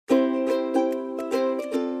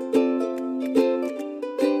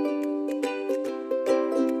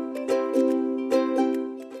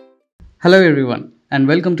Hello, everyone, and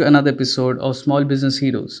welcome to another episode of Small Business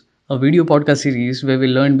Heroes, a video podcast series where we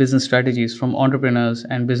learn business strategies from entrepreneurs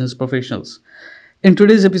and business professionals. In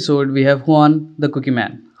today's episode, we have Juan the Cookie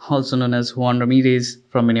Man, also known as Juan Ramirez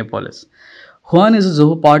from Minneapolis. Juan is a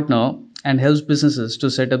Zoho partner and helps businesses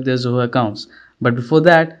to set up their Zoho accounts. But before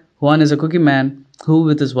that, Juan is a cookie man who,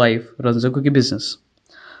 with his wife, runs a cookie business.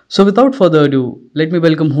 So, without further ado, let me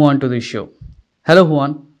welcome Juan to the show. Hello,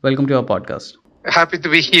 Juan. Welcome to our podcast. Happy to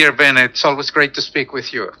be here, Ben. It's always great to speak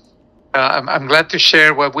with you. I'm glad to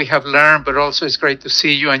share what we have learned, but also it's great to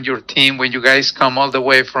see you and your team when you guys come all the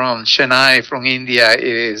way from Chennai, from India.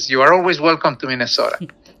 You are always welcome to Minnesota.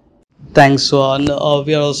 Thanks, Juan.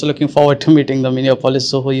 We are also looking forward to meeting the Minneapolis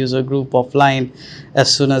Soho user group offline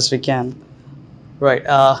as soon as we can. Right.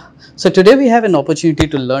 So today we have an opportunity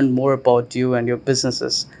to learn more about you and your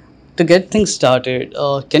businesses. To get things started,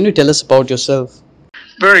 can you tell us about yourself?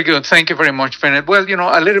 Very good. Thank you very much, Bennett. Well,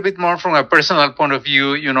 a little bit more from a personal point of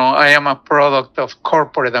view, I am a product of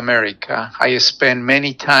corporate America. I spent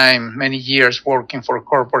many years working for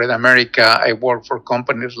corporate America. I worked for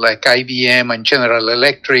companies like IBM and General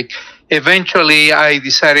Electric. Eventually, I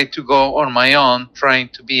decided to go on my own, trying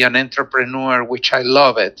to be an entrepreneur, which I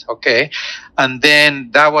love it. Okay. And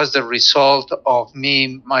then that was the result of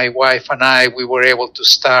me, my wife, and we were able to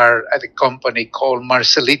start at a company called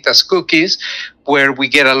Marcelita's Cookies, where we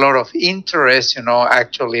get a lot of interest.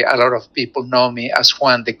 Actually, a lot of people know me as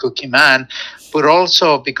Juan the Cookie Man, but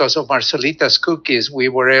also because of Marcelita's Cookies, we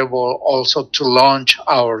were able also to launch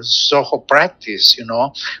our Zoho practice.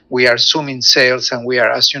 We are zooming sales, and we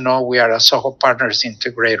are a Zoho Partners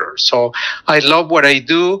integrator. So I love what I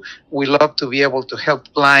do. We love to be able to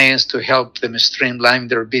help clients, to help them streamline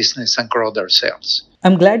their business and grow their sales.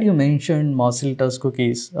 I'm glad you mentioned Marcelita's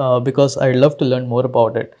Cookies because I'd love to learn more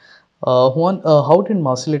about it. Juan, how did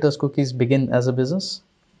Marcelita's Cookies begin as a business?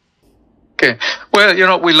 Okay.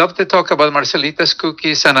 Well, we love to talk about Marcelita's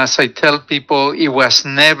Cookies, and as I tell people, it was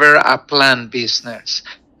never a planned business.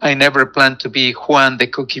 I never planned to be Juan the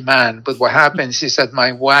Cookie Man. But what happens is that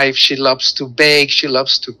my wife, she loves to bake, she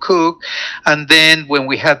loves to cook. And then when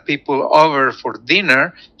we had people over for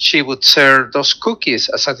dinner, she would serve those cookies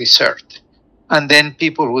as a dessert. And then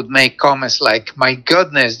people would make comments like, my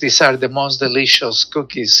goodness, these are the most delicious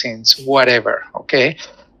cookies since whatever, okay?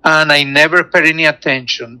 And I never paid any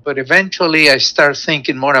attention, but eventually I started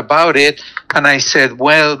thinking more about it. And I said,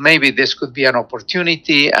 well, maybe this could be an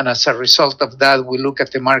opportunity. And as a result of that, we look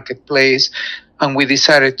at the marketplace and we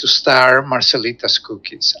decided to start Marcelita's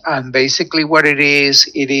Cookies. And basically what it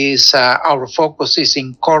is our focus is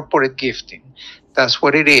in corporate gifting. That's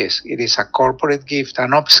what it is. It is a corporate gift,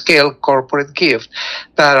 an upscale corporate gift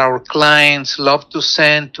that our clients love to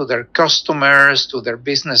send to their customers, to their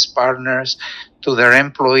business partners, to their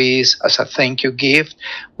employees as a thank you gift.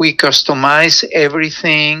 We customize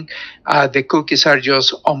everything. The cookies are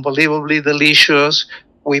just unbelievably delicious.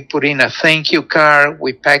 We put in a thank you card.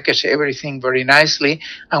 We package everything very nicely,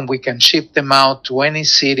 and we can ship them out to any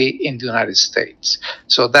city in the United States.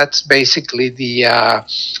 So that's basically the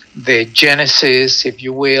genesis, if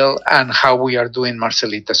you will, and how we are doing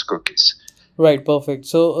Marcelita's Cookies. Right, perfect.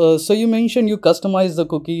 So you mentioned you customize the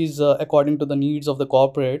cookies according to the needs of the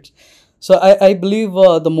corporates. So I believe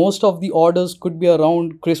the most of the orders could be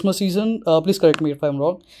around Christmas season. Please correct me if I'm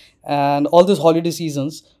wrong. And all these holiday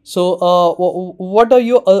seasons. So what are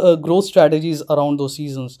your growth strategies around those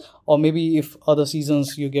seasons? Or maybe if other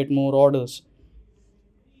seasons you get more orders?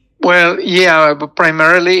 Well, yeah, but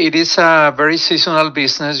primarily it is a very seasonal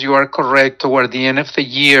business. You are correct. Toward the end of the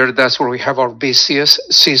year, that's where we have our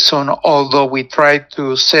busiest season, although we try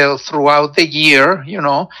to sell throughout the year,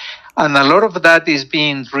 and a lot of that is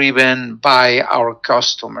being driven by our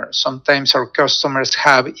customers. Sometimes our customers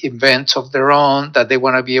have events of their own that they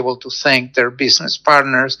want to be able to thank their business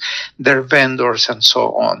partners, their vendors, and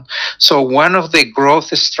so on. So one of the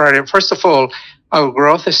growth strategies, first of all, our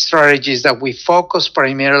growth strategy is that we focus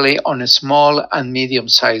primarily on small and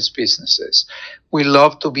medium-sized businesses. We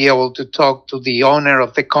love to be able to talk to the owner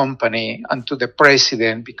of the company and to the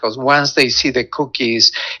president, because once they see the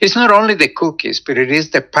cookies, it's not only the cookies, but it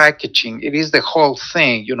is the packaging. It is the whole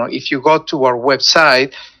thing. If you go to our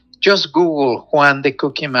website, just Google Juan the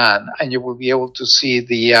Cookie Man, and you will be able to see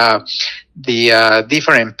the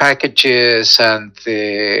different packages and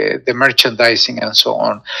the merchandising and so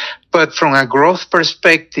on. But from a growth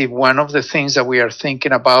perspective, one of the things that we are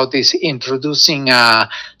thinking about is introducing a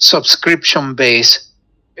subscription-based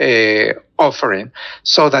offering,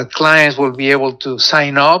 so that clients will be able to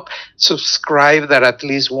sign up, subscribe that at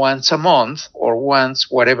least once a month or once,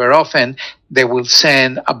 whatever often, they will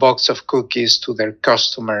send a box of cookies to their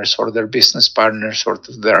customers or their business partners or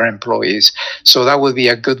to their employees. So that would be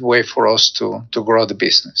a good way for us to grow the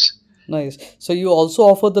business. Nice. So you also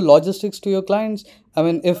offer the logistics to your clients. I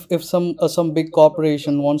mean, if some big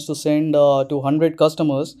corporation wants to send to 100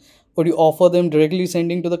 customers, would you offer them directly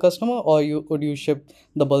sending to the customer, or would you ship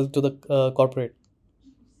the bulk to the corporate?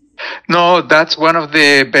 No, that's one of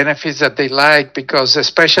the benefits that they like, because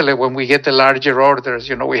especially when we get the larger orders,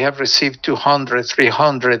 we have received 200,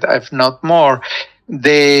 300, if not more.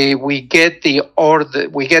 We get the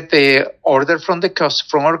order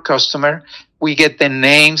from our customer. We get the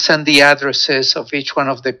names and the addresses of each one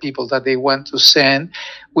of the people that they want to send.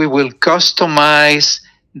 We will customize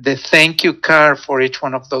the thank you card for each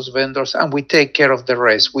one of those vendors, and we take care of the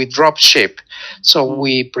rest. We drop ship. So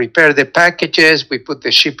we prepare the packages, we put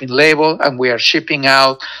the shipping label, and we are shipping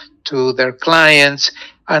out to their clients.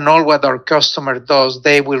 And all what our customer does,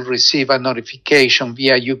 they will receive a notification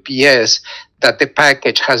via UPS that the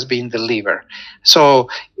package has been delivered. So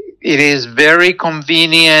it is very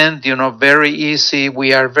convenient, very easy.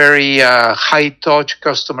 We are very high touch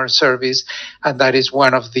customer service, and that is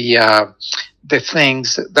one of the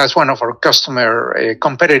things. That's one of our customer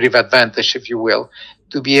competitive advantage, if you will,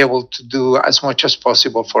 to be able to do as much as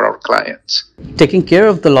possible for our clients. Taking care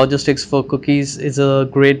of the logistics for cookies is a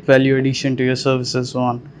great value addition to your services,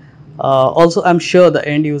 Juan. Also, I'm sure the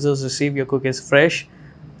end users receive your cookies fresh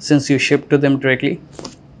since you ship to them directly.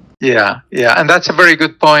 Yeah, and that's a very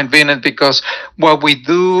good point, Vinod, because what we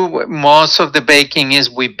do, most of the baking is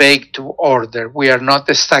we bake to order. We are not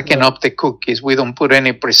stacking up the cookies. We don't put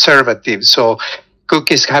any preservatives. So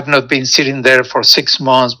cookies have not been sitting there for 6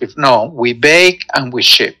 months. No, we bake and we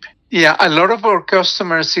ship. Yeah, a lot of our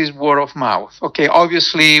customers is word of mouth. Okay,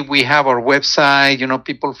 obviously we have our website,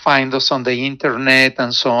 people find us on the internet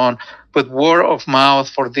and so on. But word of mouth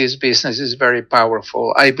for this business is very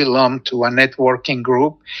powerful. I belong to a networking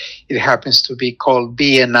group. It happens to be called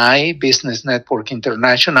BNI, Business Network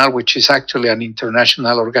International, which is actually an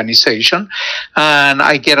international organization. And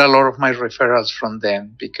I get a lot of my referrals from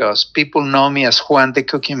them because people know me as Juan the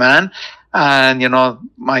Cookie Man. And,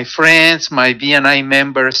 my friends, my BNI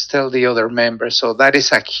members tell the other members. So that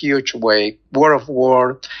is a huge way. Word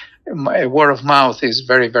of mouth is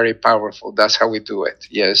very, very powerful. That's how we do it.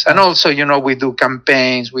 Yes. And also, we do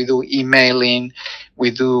campaigns, we do emailing,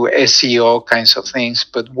 we do SEO kinds of things,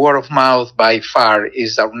 but word of mouth by far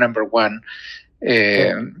is our number one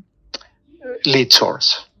lead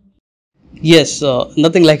source. Yes,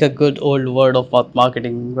 nothing like a good old word of mouth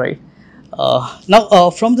marketing, right?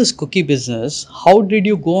 Now, from this cookie business, how did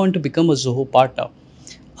you go on to become a Zoho partner?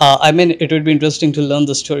 I mean, it would be interesting to learn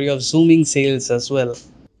the story of Zooming sales as well.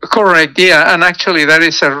 Correct. Yeah. And actually, that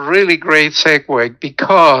is a really great segue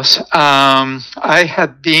because I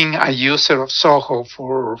had been a user of Zoho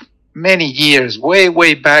for many years, way,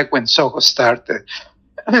 way back when Zoho started.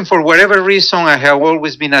 And for whatever reason, I have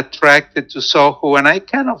always been attracted to Zoho, and I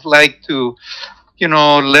kind of like to,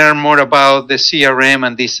 learn more about the CRM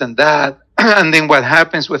and this and that. And then what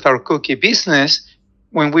happens with our cookie business,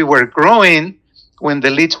 when we were growing, when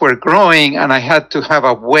the leads were growing and I had to have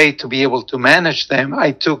a way to be able to manage them,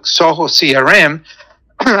 I took Zoho CRM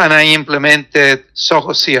and I implemented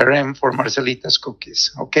Zoho CRM for Marcelita's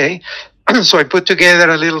Cookies. Okay. So I put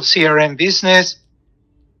together a little CRM business,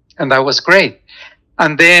 and that was great.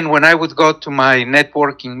 And then when I would go to my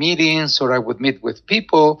networking meetings or I would meet with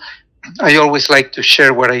people, I always like to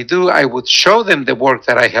share what I do. I would show them the work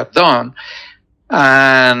that I have done.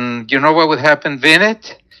 And you know what would happen,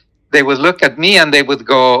 Vinod? They would look at me and they would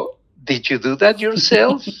go, "Did you do that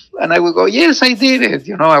yourself?" And I would go, "Yes, I did it."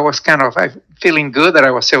 I was kind of feeling good that I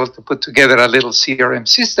was able to put together a little CRM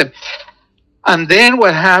system. And then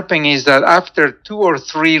what happened is that after 2 or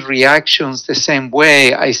 3 reactions the same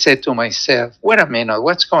way, I said to myself, wait a minute,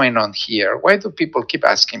 what's going on here? Why do people keep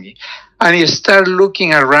asking me? And I started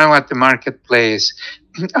looking around at the marketplace.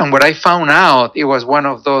 And what I found out, it was one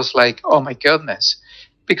of those like, oh my goodness.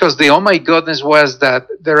 Because the oh my goodness was that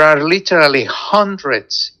there are literally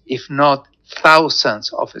hundreds, if not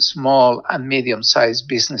thousands, of small and medium-sized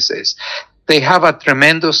businesses. They have a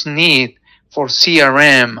tremendous need for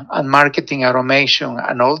CRM and marketing automation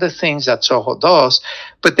and all the things that Zoho does.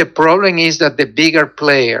 But the problem is that the bigger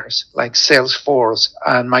players like Salesforce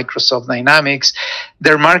and Microsoft Dynamics,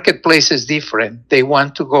 their marketplace is different. They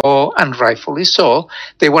want to go, and rightfully so,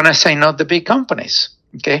 they want to sign up the big companies.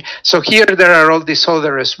 Okay, so here there are all these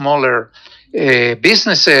other smaller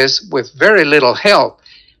businesses with very little help.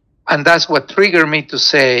 And that's what triggered me to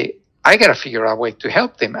say, I got to figure out a way to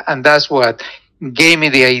help them. And that's what gave me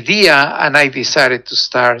the idea, and I decided to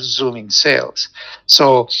start Zooming Sales.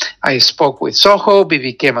 So I spoke with Zoho, we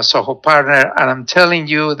became a Zoho partner, and I'm telling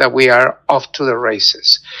you that we are off to the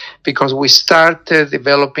races because we started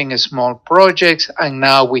developing small projects, and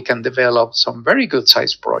now we can develop some very good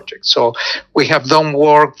sized projects. So we have done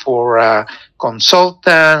work for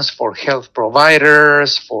consultants, for health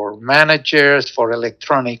providers, for managers, for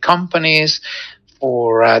electronic companies,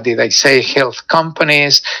 for health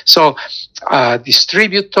companies. So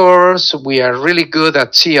distributors, we are really good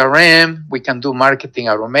at CRM. We can do marketing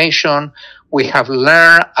automation. We have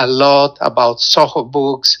learned a lot about Zoho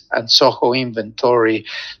Books and Zoho Inventory.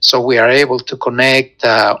 So we are able to connect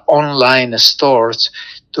online stores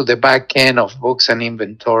to the back end of books and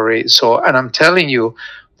inventory. So, and I'm telling you,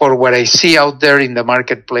 for what I see out there in the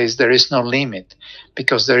marketplace, there is no limit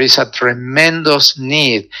because there is a tremendous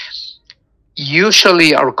need.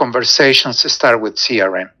 Usually our conversations start with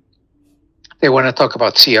CRM. They want to talk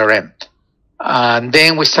about CRM. And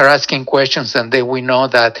then we start asking questions, and then we know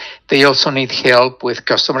that they also need help with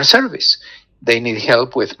customer service. They need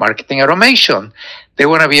help with marketing automation. They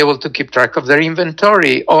want to be able to keep track of their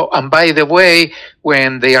inventory. Oh, and by the way,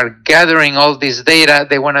 when they are gathering all this data,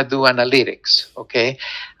 they want to do analytics, okay?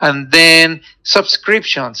 And then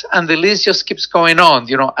subscriptions, and the list just keeps going on,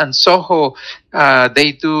 you know. And Zoho,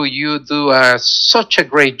 you do such a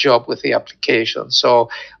great job with the application.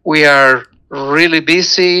 So we are really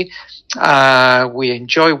busy. We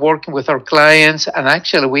enjoy working with our clients, and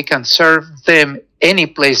actually we can serve them any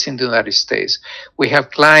place in the United States. We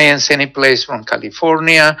have clients any place from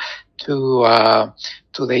California to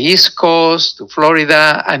the East Coast, to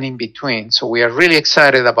Florida, and in between. So we are really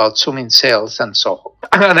excited about Zooming Sales and Zoho.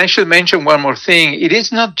 And I should mention one more thing. It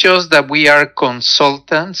is not just that we are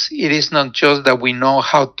consultants. It is not just that we know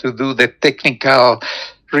how to do the technical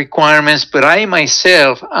requirements, but I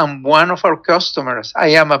myself am one of our customers. I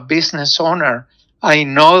am a business owner. I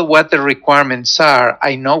know what the requirements are.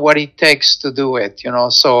 I know what it takes to do it, you know.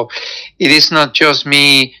 So it is not just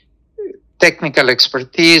me technical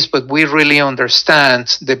expertise, but we really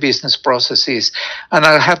understand the business processes. And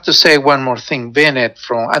I'll have to say one more thing, Bennett,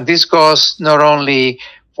 and this goes not only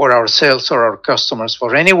for our sales or our customers,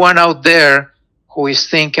 for anyone out there who is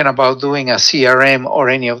thinking about doing a CRM or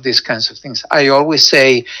any of these kinds of things. I always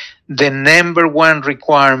say the number one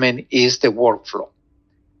requirement is the workflow,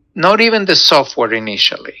 not even the software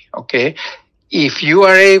initially, okay? If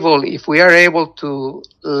we are able to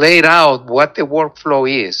lay out what the workflow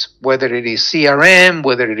is, whether it is CRM,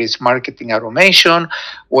 whether it is marketing automation,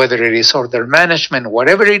 whether it is order management,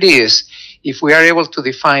 whatever it is, if we are able to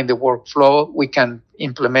define the workflow, we can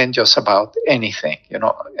implement just about anything. You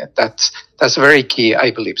know, that's very key. I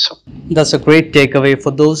believe so. That's a great takeaway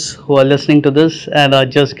for those who are listening to this and are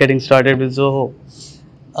just getting started with Zoho.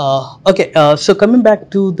 So coming back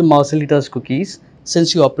to the Marcelitas cookies,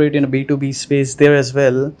 since you operate in a B2B space there as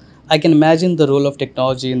well, I can imagine the role of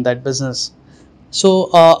technology in that business. So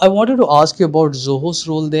I wanted to ask you about Zoho's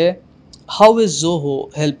role there. How is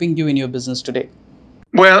Zoho helping you in your business today?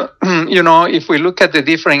 Well, you know, if we look at the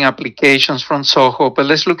different applications from Zoho, but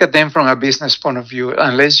let's look at them from a business point of view,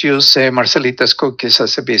 and let's use Marcelitas Cookies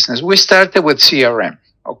as a business. We started with CRM,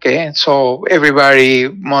 okay? So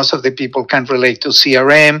most of the people can relate to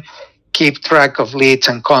CRM, keep track of leads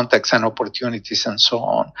and contacts and opportunities and so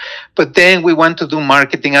on. But then we want to do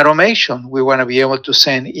marketing automation. We want to be able to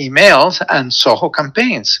send emails, and Zoho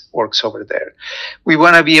Campaigns works over there. We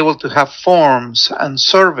want to be able to have forms and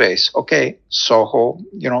surveys. Okay, Zoho,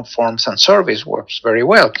 forms and surveys works very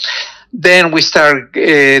well. Then we start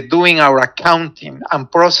doing our accounting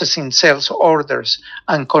and processing sales orders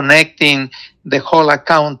and connecting the whole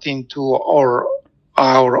accounting to our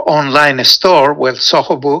online store. Well,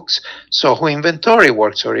 Zoho Books, Zoho Inventory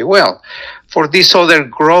works very well. For this other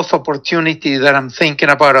growth opportunity that I'm thinking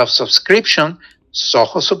about of subscription,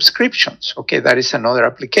 Zoho Subscriptions. Okay, that is another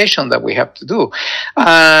application that we have to do.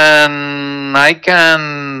 And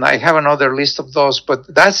I have another list of those,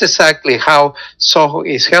 but that's exactly how Zoho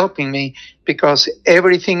is helping me, because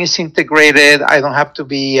everything is integrated. I don't have to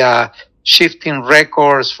be shifting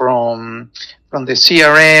records from the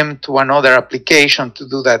CRM to another application to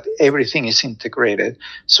do that. Everything is integrated.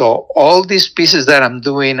 So all these pieces that I'm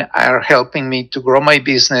doing are helping me to grow my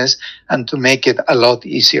business and to make it a lot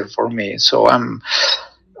easier for me. So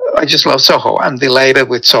I just love Zoho. I'm delighted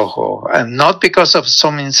with Zoho, and not because of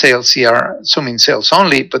Zooming Sales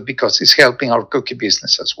only, but because it's helping our cookie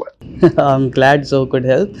business as well. I'm glad Zoho could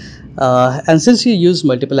help. And since you use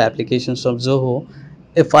multiple applications from Zoho,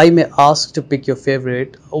 if I may ask to pick your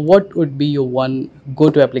favorite, what would be your one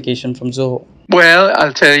go-to application from Zoho? Well,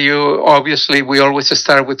 I'll tell you, obviously, we always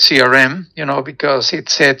start with CRM, because it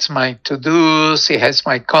sets my to dos, it has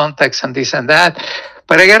my contacts and this and that.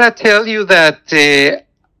 But I got to tell you that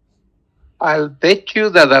I'll bet you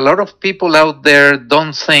that a lot of people out there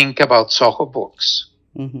don't think about Zoho Books.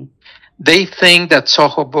 Mm-hmm. They think that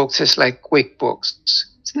Zoho Books is like QuickBooks.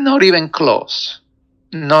 It's not even close.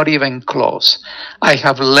 Not even close. I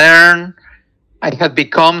had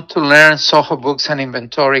become to learn Zoho Books and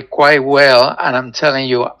inventory quite well, and I'm telling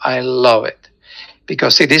you, I love it.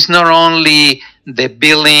 Because it is not only the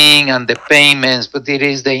billing and the payments, but it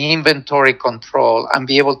is the inventory control and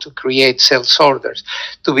be able to create sales orders,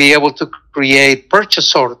 to be able to create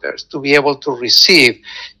purchase orders, to be able to receive,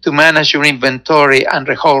 to manage your inventory and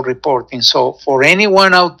the whole reporting. So for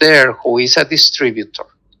anyone out there who is a distributor,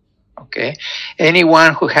 okay,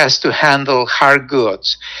 anyone who has to handle hard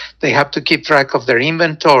goods, they have to keep track of their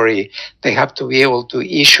inventory, they have to be able to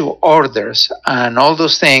issue orders and all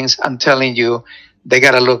those things, I'm telling you, they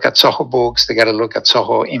got to look at Zoho Books, they got to look at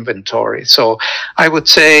Zoho Inventory. So I would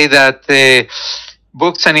say that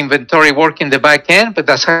books and inventory work in the back end, but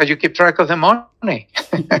that's how you keep track of the money.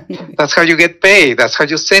 That's how you get paid. That's how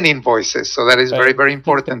you send invoices. So that is very, very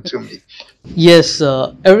important to me. Yes,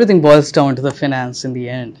 everything boils down to the finance in the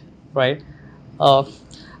end, right?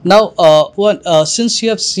 Since you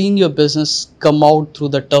have seen your business come out through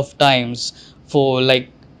the tough times for like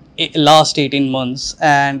last 18 months,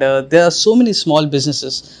 and there are so many small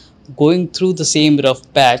businesses going through the same rough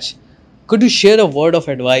patch, could you share a word of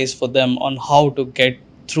advice for them on how to get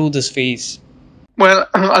through this phase? Well,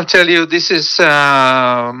 I'll tell you, this is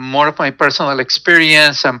more of my personal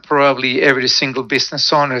experience, and probably every single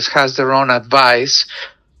business owner has their own advice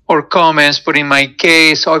or comments. But in my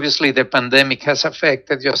case, obviously, the pandemic has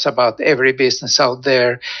affected just about every business out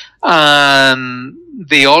there. And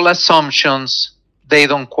the old assumptions, they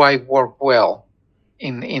don't quite work well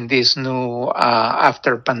in this new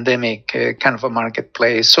after pandemic kind of a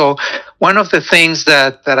marketplace. So one of the things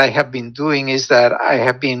that I have been doing is that I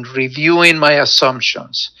have been reviewing my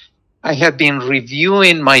assumptions. I have been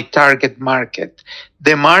reviewing my target market.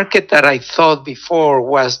 The market that I thought before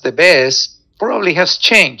was the best probably has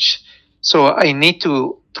changed. So I need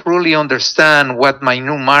to truly understand what my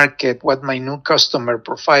new market, what my new customer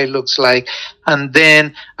profile looks like, and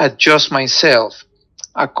then adjust myself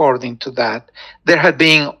according to that. There have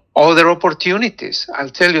been other opportunities. I'll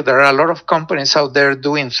tell you, there are a lot of companies out there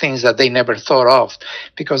doing things that they never thought of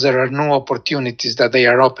because there are new opportunities that they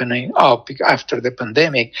are opening up after the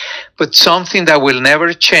pandemic. But something that will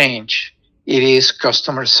never change, it is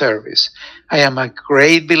customer service. I am a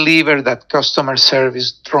great believer that customer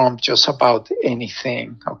service trumps just about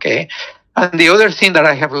anything, okay? And the other thing that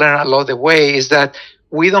I have learned along the way is that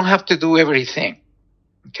we don't have to do everything.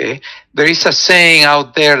 Okay, there is a saying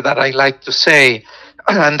out there that I like to say,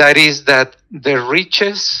 and that is that the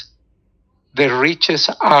riches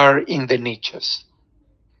are in the niches.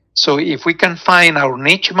 So if we can find our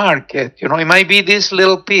niche market, it might be this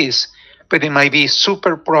little piece, but it might be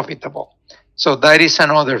super profitable. So that is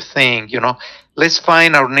another thing, Let's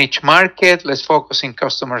find our niche market. Let's focus in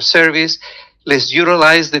customer service. Let's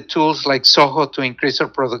utilize the tools like Zoho to increase our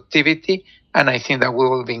productivity. And I think that we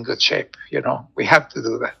will be in good shape. We have to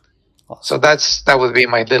do that. Awesome. So that would be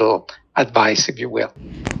my little advice, if you will.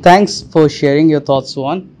 Thanks for sharing your thoughts,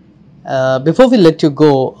 Juan. Before we let you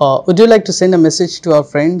go, would you like to send a message to our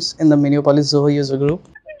friends in the Minneapolis Zoho user group?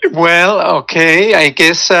 Well, okay. I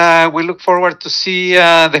guess we look forward to see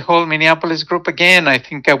the whole Minneapolis group again. I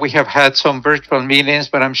think we have had some virtual meetings,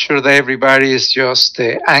 but I'm sure that everybody is just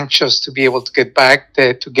anxious to be able to get back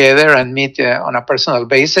together and meet on a personal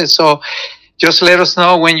basis. So just let us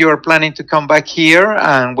know when you are planning to come back here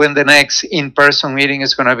and when the next in-person meeting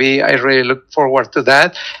is going to be. I really look forward to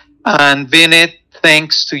that. And Vinit,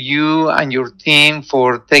 thanks to you and your team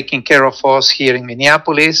for taking care of us here in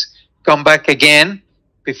Minneapolis. Come back again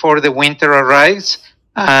before the winter arrives,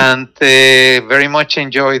 and very much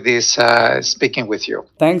enjoy this speaking with you.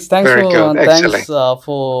 Thanks for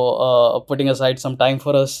putting aside some time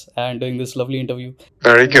for us and doing this lovely interview.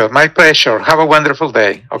 Very good. My pleasure. Have a wonderful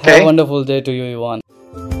day. Okay. Have a wonderful day to you, Ivan.